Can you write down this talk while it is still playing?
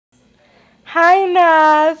Hi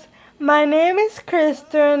Naz, my name is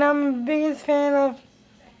Krista and I'm the biggest fan of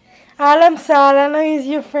ALWWYS. I know he's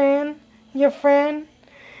your friend,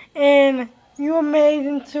 and you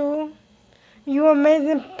amazing too. You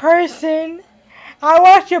amazing person. I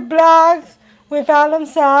watch your blogs with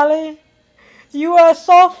ALWWYS. You are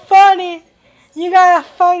so funny. You got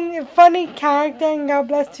a funny character and God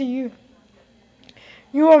bless to you.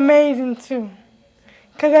 You amazing too.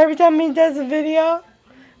 Cause every time he does a video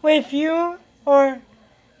with you or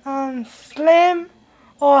Slim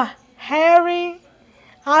or Harry,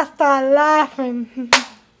 I start laughing.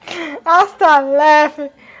 I start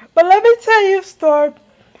laughing. But let me tell you a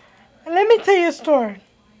story.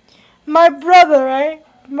 My brother, right?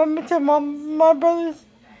 Let me tell you, my brother's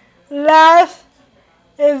laughs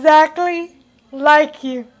exactly like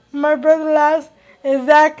you. My brother laughs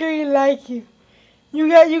exactly like you. You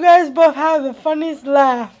guys both have the funniest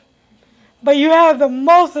laugh, but you have the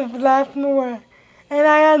most of laugh in the world. And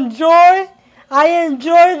I enjoy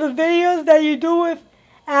the videos that you do with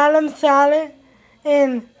ALWWYS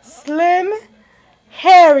and Slim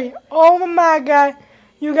Harry. Oh my God,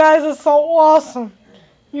 you guys are so awesome.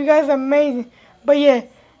 You guys are amazing. But yeah,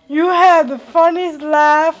 you have the funniest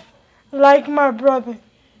laugh like my brother.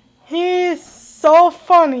 He's so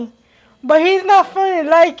funny. But he's not funny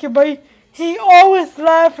like you, but he always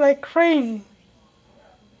laughs like crazy.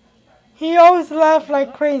 He always laughs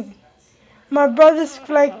like crazy. My brother's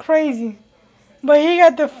like crazy. But he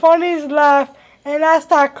got the funniest laugh, and I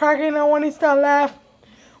start cracking up when he start laughing.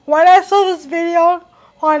 When I saw this video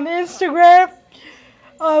on Instagram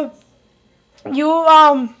of you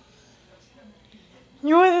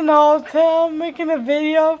you was in the hotel making a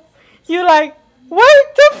video, you like,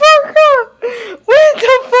 wait the fuck up! Wait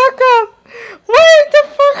the fuck up! Wait the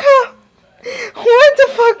fuck up! Wait the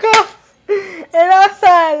fuck up! And I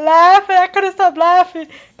started laughing. I couldn't stop laughing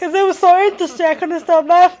because it was so interesting. I couldn't stop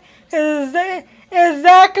laughing. It's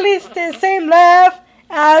exactly the same laugh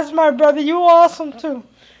as my brother. You awesome too.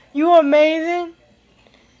 You amazing.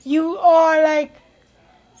 You are like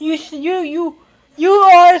you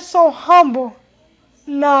are so humble,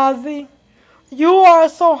 Nazi. You are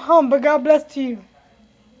so humble. God bless to you.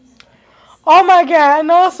 Oh my God! And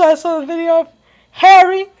also I saw the video of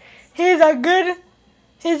Harry. He's a good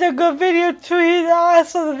video too. I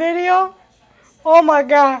saw the video. Oh my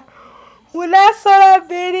God! When I saw that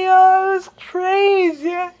video, it was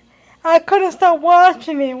crazy. I couldn't stop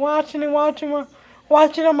watching it on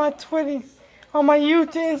my Twitter, on my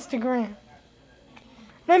YouTube, Instagram.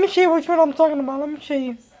 Let me show you which one I'm talking about. Let me show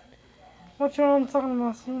you which one I'm talking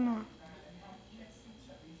about, so you know.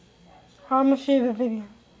 I'm gonna show you the video,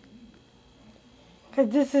 cause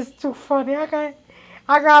this is too funny. I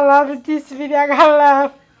gotta laugh at this video. I gotta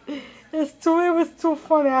laugh. It was too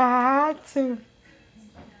funny. I had to.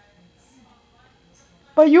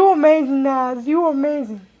 But you amazing, Naz. You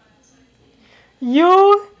amazing.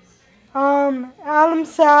 You,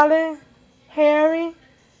 ALWWYS, Harry,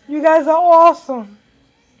 you guys are awesome.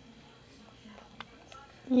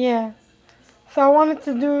 Yeah. So I wanted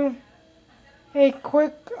to do a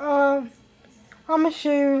quick, I'm going to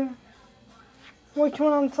show you which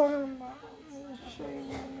one I'm talking about. Let me show you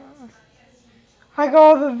right now. I got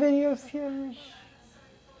all the videos here.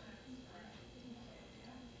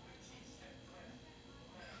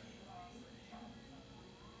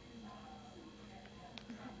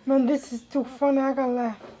 Man, this is too funny. I gotta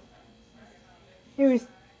laugh. It was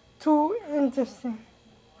too interesting.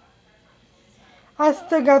 I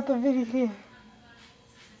still got the video here.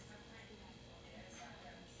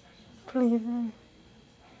 Please, man.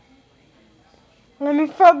 Let me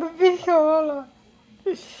find the video. Hold on.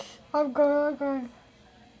 I'm going.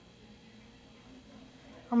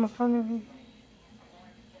 I'm gonna find the video.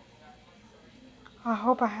 I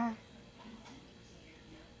hope I have.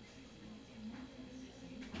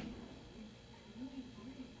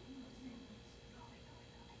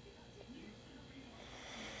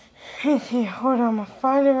 Here, hold on, I'm gonna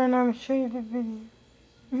find it right now and show you the video.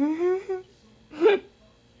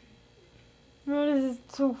 No, this is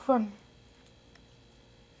too funny.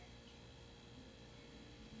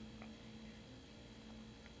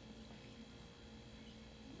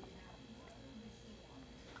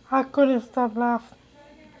 I couldn't stop laughing.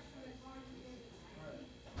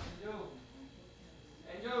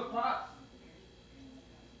 Hey Joe, Pops!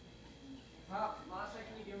 Pops, last night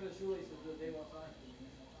can you give me the shoelaces for the day outside?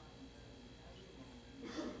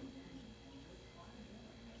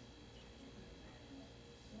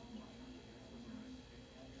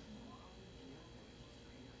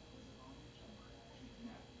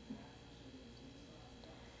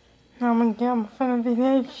 I'm gonna find the video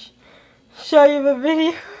and show you the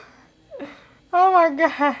video. Oh my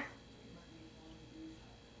god.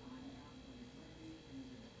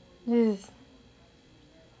 This is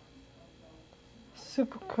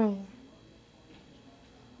super crazy.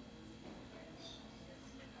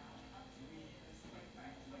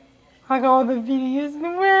 I got all the videos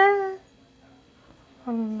anywhere. I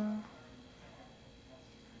don't know.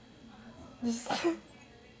 Just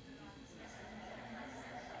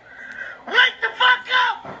Wake the fuck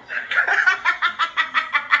up!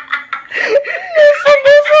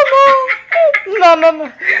 listen,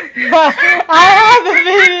 no. But I have the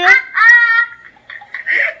video.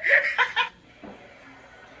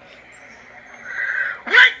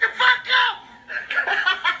 Wake the fuck up!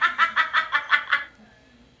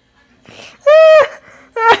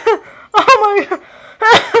 Oh my god.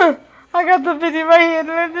 I got the video right here.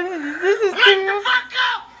 This is Wake too. the fuck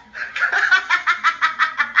up!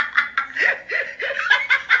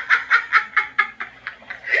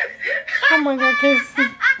 Oh my god, I can't see.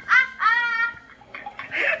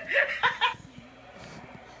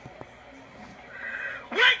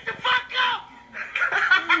 Wake the fuck up!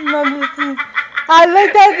 No, listen. I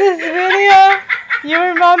looked at this video. You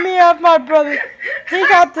remind me of my brother. He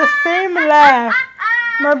got the same laugh.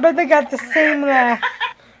 My brother got the same laugh.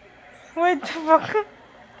 Wait the fuck.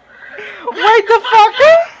 Wait the fuck.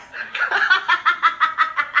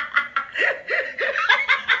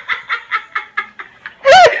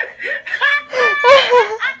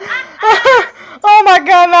 Oh my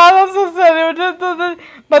god, no, I'm so sorry.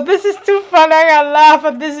 But this is too funny. I gotta laugh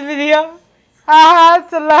at this video. I have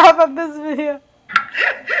to laugh at this video.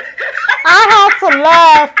 I have to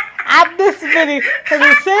laugh at this video.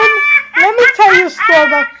 Let me tell you a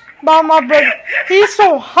story about my brother. He's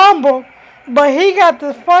so humble, but he got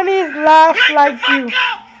the funniest laugh like you.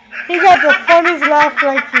 He got the funniest laugh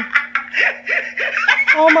like you.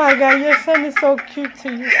 Oh my god, your son is so cute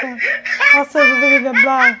too, your son. I saw the video, the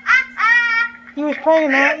blind. You was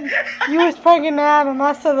pranking Adam.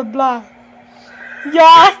 I saw the blind. Yo,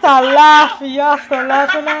 I started laughing. Y'all start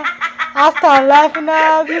laughing now. I started laughing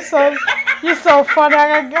now. You're so funny.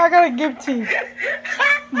 I gotta give to you.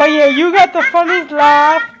 But yeah, you got the funniest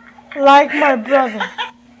laugh like my brother.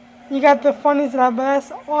 You got the funniest laugh, but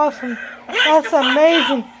that's awesome. That's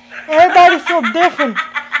amazing. Everybody's so different.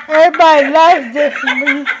 Everybody laughs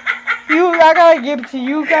different. But I gotta give it to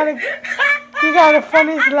you. You got the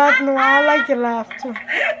funniest laugh in the world. I like your laugh too.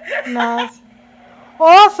 Nice.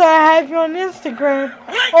 Also, I have you on Instagram.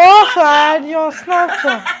 Also, I had you on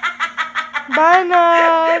Snapchat. Bye,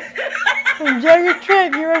 Nas. Enjoy your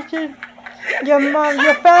trip.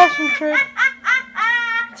 Your fashion trip.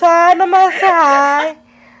 Tell Adam I say hi.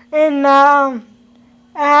 And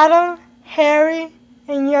Adam, Harry,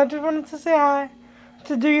 and you just wanted to say hi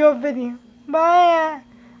to do your video. Bye.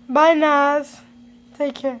 Bye, Nas.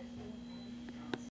 Take care.